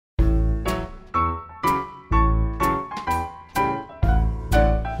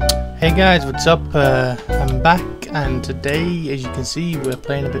Hey guys, what's up? I'm back, and today, as you can see, we're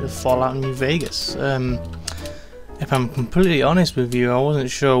playing a bit of Fallout New Vegas. If I'm completely honest with you, I wasn't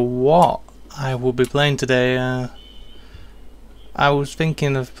sure what I will be playing today. I was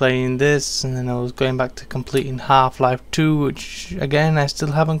thinking of playing this, and then I was going back to completing Half-Life 2, which, again, I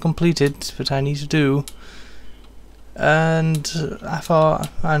still haven't completed, but I need to do. And I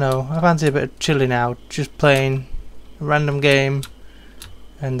thought, I fancy a bit of chilling out, just playing a random game.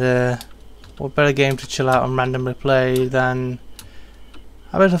 And what better game to chill out and randomly play than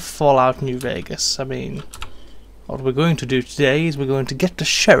a bit of Fallout New Vegas. I mean, what we're going to do today is we're going to get the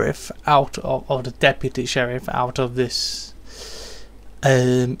sheriff out of, or the deputy sheriff out of this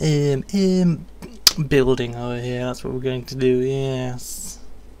building over here. That's what we're going to do, yes.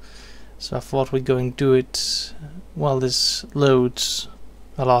 So I thought we're going to do it while this loads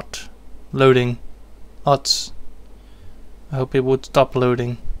a lot. Loading. Lots. I hope it would stop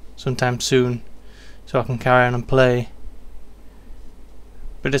loading sometime soon so I can carry on and play.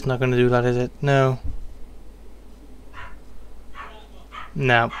 But it's not going to do that, is it? No.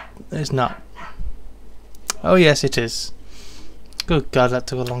 No, it's not. Oh yes, it is. Good God, that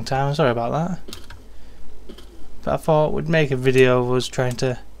took a long time. I'm sorry about that. But I thought we'd make a video of us trying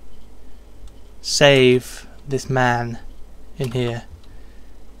to save this man in here.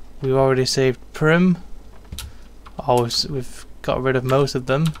 We've already saved Prim. Oh, we've got rid of most of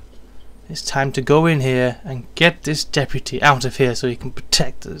them. It's time to go in here and get this deputy out of here so he can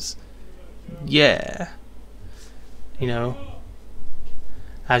protect us. Yeah. You know,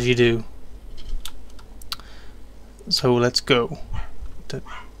 as you do. So let's go.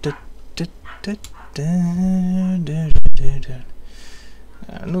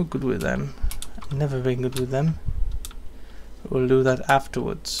 No good with them. Never been good with them. But we'll do that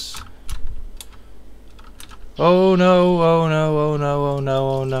afterwards. Oh no, oh no, oh no, oh no,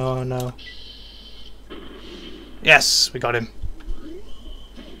 oh no, oh no. Yes, we got him.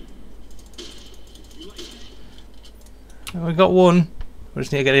 We got one. We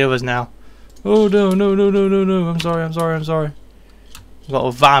just need to get the others now. Oh no, no, no, no, no, no. I'm sorry, I'm sorry, I'm sorry. We've got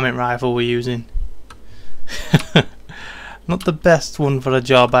a varmint rifle we're using. Not the best one for the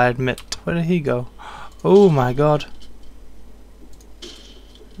job, I admit. Where did he go? Oh my God.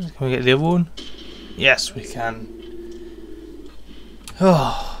 Can we get the other one? Yes, we can.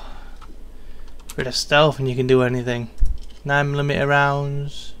 Oh, bit of stealth and you can do anything. 9mm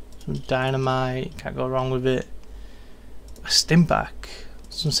rounds, some dynamite, can't go wrong with it. A stimpak,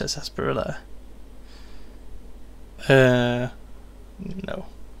 sunset sarsaparilla. No,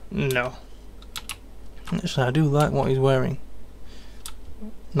 no. Actually, I do like what he's wearing.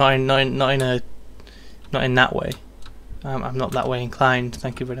 Not in that way. I'm not that way inclined.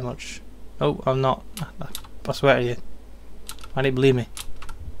 Thank you very much. Oh, I'm not. I swear to you. Why don't you believe me?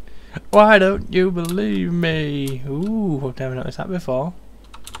 Why don't you believe me? Ooh, I've never noticed that before.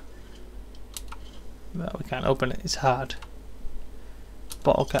 But we can't open it, it's hard.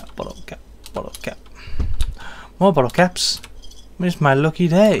 Bottle cap, bottle cap, bottle cap. More bottle caps. It's my lucky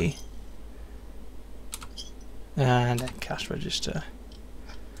day. And a cash register.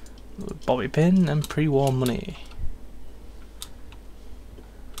 Bobby pin and pre-war money.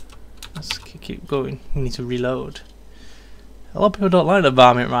 Let's keep going. We need to reload. A lot of people don't like the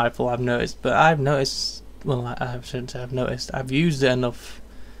varmint rifle, I've noticed, but I've noticed, well, I shouldn't say I've noticed, I've used it enough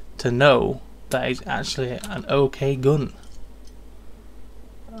to know that it's actually an okay gun.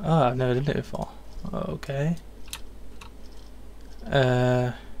 Oh, I've never done it before. Okay.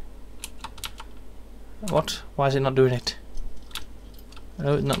 What? Why is it not doing it?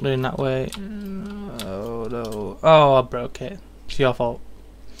 No, it's not doing that way. Oh no. Oh, I broke it. It's your fault.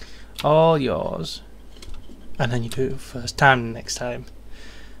 All yours. And then you do it first time next time.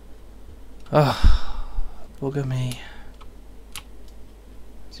 Oh, bugger me.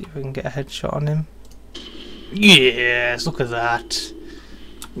 See if we can get a headshot on him. Yes, look at that.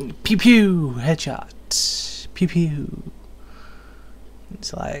 Pew pew, headshot. Pew pew.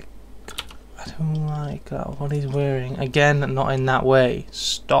 It's like, I don't like that. What he's wearing. Again, not in that way.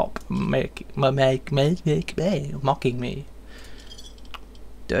 Stop mocking me.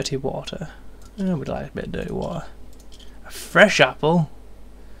 Dirty water. I would like a bit of dirty water. A fresh apple?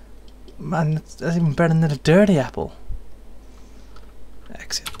 Man, that's even better than a dirty apple.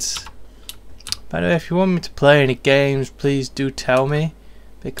 Exit. By the way, if you want me to play any games, please do tell me.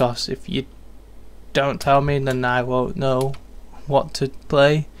 Because if you don't tell me, then I won't know what to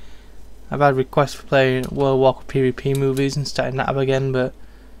play. I've had requests for playing World of Warcraft PvP movies and starting that up again, but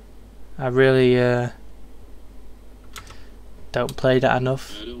I really don't play that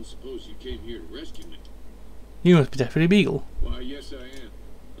enough. I don't suppose you came here to rescue me. You must be Deputy Beagle. Why, yes I am.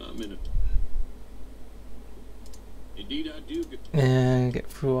 I'm Indeed, I do. Yeah, get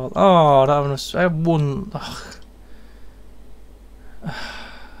through all. Oh, that was. I have one. Ugh.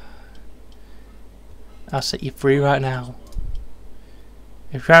 I'll set you free right now.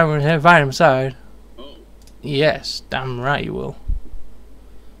 If you're trying to find him inside. Oh, Yes, damn right you will.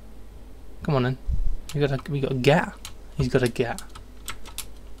 Come on then. We got a gat. He's got a gat.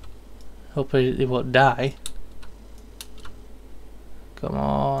 Hopefully he won't die. Come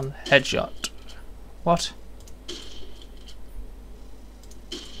on, headshot. What?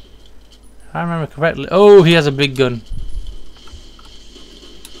 If I remember correctly. Oh, he has a big gun.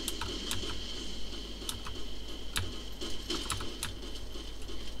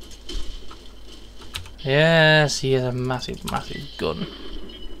 Yes, he has a massive, massive gun.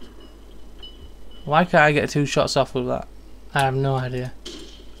 Why can't I get 2 shots off with that? I have no idea.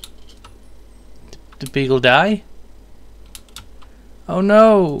 Did Beagle die? Oh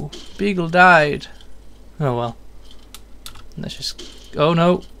no! Beagle died. Oh well. Let's just... Oh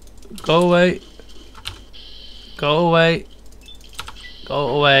no! Go away! Go away! Go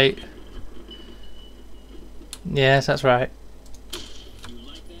away! Yes, that's right.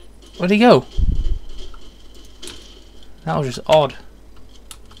 Where'd he go? That was just odd.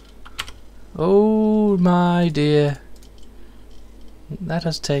 Oh my dear. Let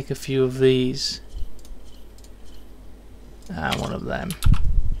us take a few of these. And one of them.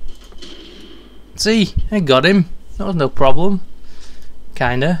 See, I got him. That was no problem.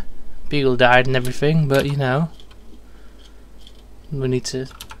 Kinda. Beagle died and everything, but you know. We need to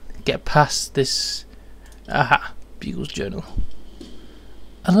get past this. Aha, Beagle's journal.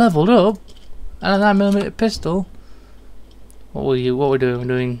 I leveled up. And a 9mm pistol. What we're doing? We're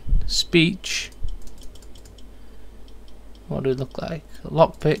doing speech. What do it look like?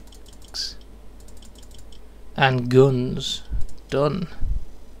 Lockpicks and guns. Done.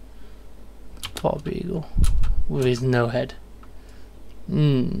 Poor Beagle with his no head.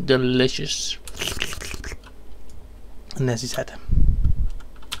 Delicious. And there's his head.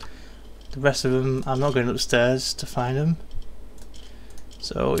 The rest of them, I'm not going upstairs to find them.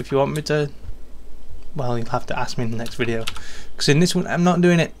 So if you want me to, well, you'll have to ask me in the next video. Because in this one, I'm not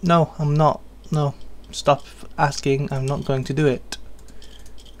doing it. No, I'm not. No. Stop asking. I'm not going to do it.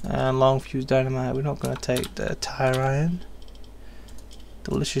 Long fuse dynamite. We're not going to take the tire iron.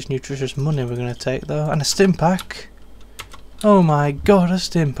 Delicious, nutritious money we're going to take, though. And a stim pack. Oh my god, a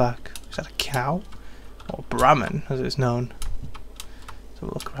stim pack. Is that a cow? Or Brahmin, as it's known. Let's have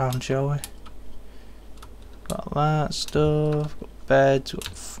a look around, shall we? Got that stuff. Got beds.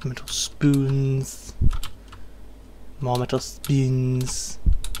 Got metal spoons. More metal spoons.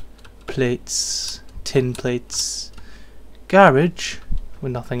 Plates. Tin plates. Garage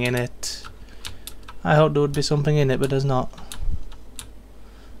with nothing in it. I hoped there would be something in it, but there's not.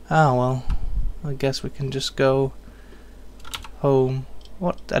 Ah well. I guess we can just go home.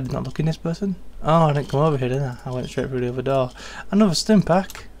 What? I did not look in this person? Oh, I didn't come over here, did I? I went straight through the other door. Another stim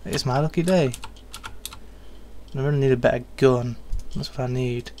pack. It's my lucky day. I really need a better gun. That's what I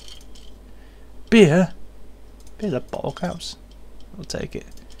need. Beer? Beer's a bottle caps. I'll take it.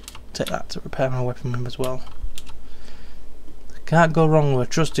 Take that to repair my weapon room as well. Can't go wrong with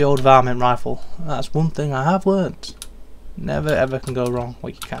a trusty old varmint rifle. That's one thing I have learnt. Never ever can go wrong.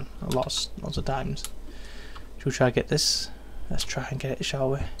 Well, you can. Lots of times. Should we try to get this? Let's try and get it, shall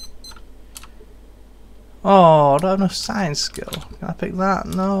we? Oh, I don't have enough science skill. Can I pick that?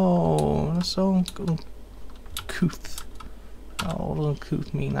 No. That's so uncouth. Oh, what does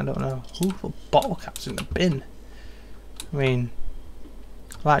uncouth mean? I don't know. Who put bottle caps in the bin? I mean,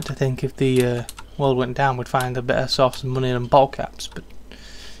 I'd like to think if the world went down we'd find a better source of money than bottle caps, but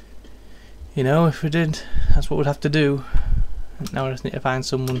you know, if we did, that's what we'd have to do. And now we just need to find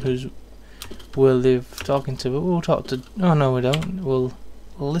someone who's worthy talking to. But we'll talk to. Oh no, we don't. We'll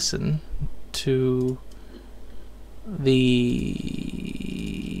listen to the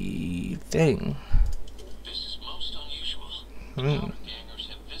thing. This is most unusual. The gangers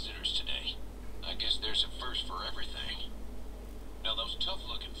have visitors today. I guess there's a first for everything. Now those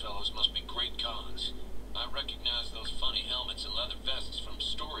tough-looking fellows must be great cons. I recognize those funny helmets and leather vests from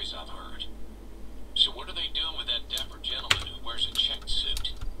stories I've heard. So what are they doing with that dapper gentleman who wears a checked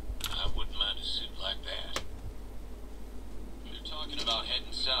suit? I wouldn't mind a suit like that. They're talking about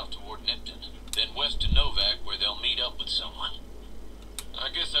heading south toward Nipton, then west to Novak where they'll meet up with someone. I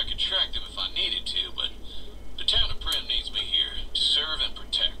guess I could track them if I needed to, but the town of Prim needs me here to serve and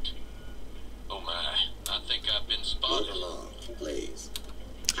protect. Oh my, I think I've been spotted. Move along, please.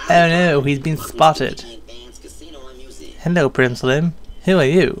 Oh no, he's been spotted. Hello, Prim Slim. Who are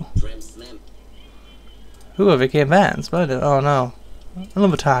you? Prim Slim. Who are Vicky and Vance? Oh no.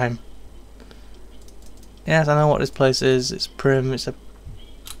 Another time. Yes, I know what this place is. It's prim. It's the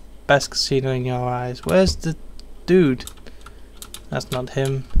best casino in your eyes. Where's the dude? That's not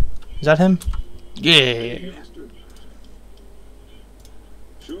him. Is that him? Yeah.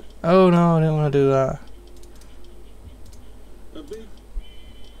 Oh no, I didn't want to do that.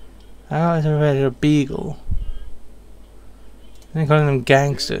 I got a beagle. They're calling them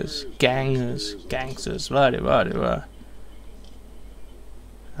gangsters. Gangsters. Right.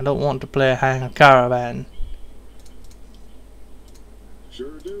 I don't want to play hang a caravan.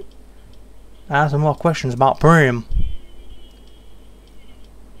 Sure do. I have some more questions about Prim.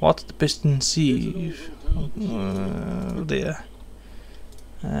 What's the piston sieve? Oh dear.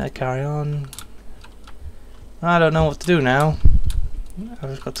 Carry on. I don't know what to do now. I've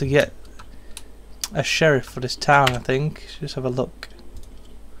just got to get a sheriff for this town, I think. Just have a look.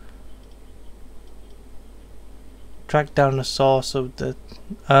 Track down the source of the...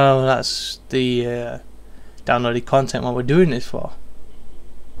 Oh, that's the downloaded content, what we're doing this for.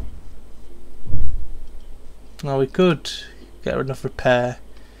 Well, we could get enough repair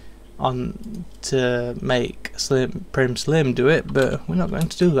on to make Prim Slim do it, but we're not going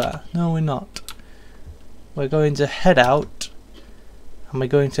to do that. No, we're not. We're going to head out and we're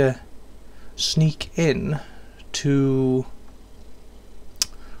going to sneak in to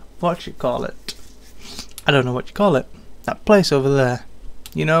what you call it? I don't know what you call it. That place over there.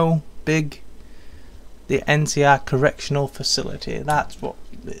 You know, big, the NCR Correctional Facility. That's what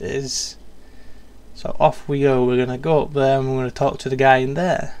it is. So off we go. We're gonna go up there and we're gonna talk to the guy in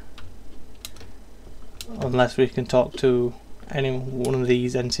there. Unless we can talk to any one of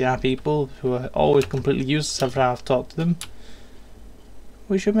these NCR people who are always completely useless after I've talked to them.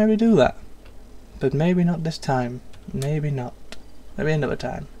 We should maybe do that. But maybe not this time. Maybe not. Maybe another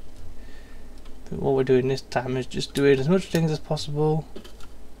time. But what we're doing this time is just doing as much things as possible.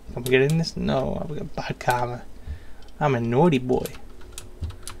 Can we get in this? No, I've got bad karma. I'm a naughty boy.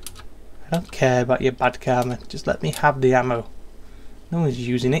 I don't care about your bad karma. Just let me have the ammo. No one's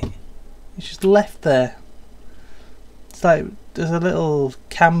using it. It's just left there. It's like there's a little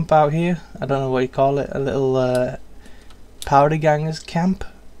camp out here. I don't know what you call it. A little powder gangers camp.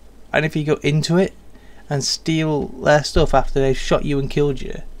 And if you go into it and steal their stuff after they've shot you and killed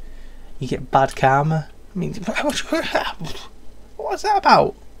you, you get bad karma. I mean, what's that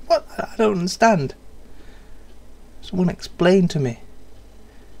about? What? I don't understand. Someone explain to me.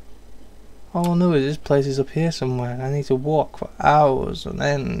 All I know is this place is up here somewhere and I need to walk for hours on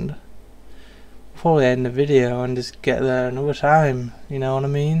end. Probably end the video and just get there another time, you know what I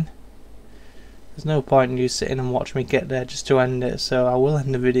mean? There's no point in you sitting and watching me get there just to end it, so I will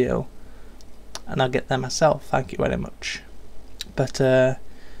end the video and I'll get there myself. Thank you very much. But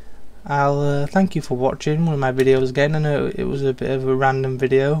I'll thank you for watching one of my videos again. I know it was a bit of a random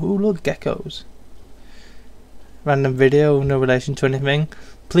video. Ooh, look, geckos. Random video, no relation to anything.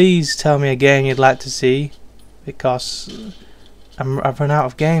 Please tell me a game you'd like to see, because I've run out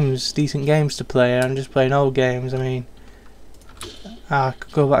of games, decent games to play, and I'm just playing old games. I mean, I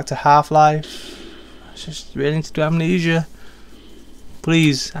could go back to Half-Life. I just really need to do Amnesia.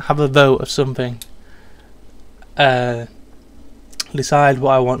 Please have a vote of something. Decide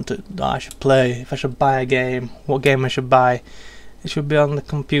what I want that I should play. If I should buy a game, what game I should buy. It should be on the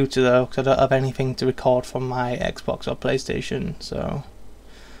computer though, because I don't have anything to record from my Xbox or PlayStation. So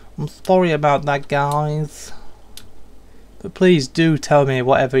I'm sorry about that, guys. But please do tell me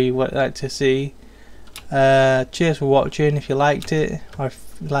whatever you would like to see. Cheers for watching. If you liked it, or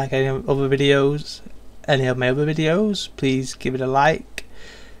if you like any other videos, any of my other videos, please give it a like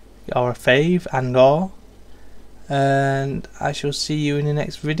or a fave and all. And I shall see you in the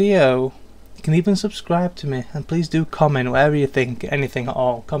next video. You can even subscribe to me, and please do comment whatever you think, anything at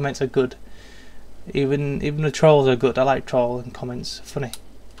all. Comments are good. Even the trolls are good. I like trolls and comments, funny.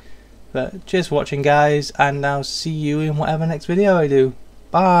 But cheers for watching, guys, and I'll see you in whatever next video I do.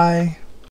 Bye.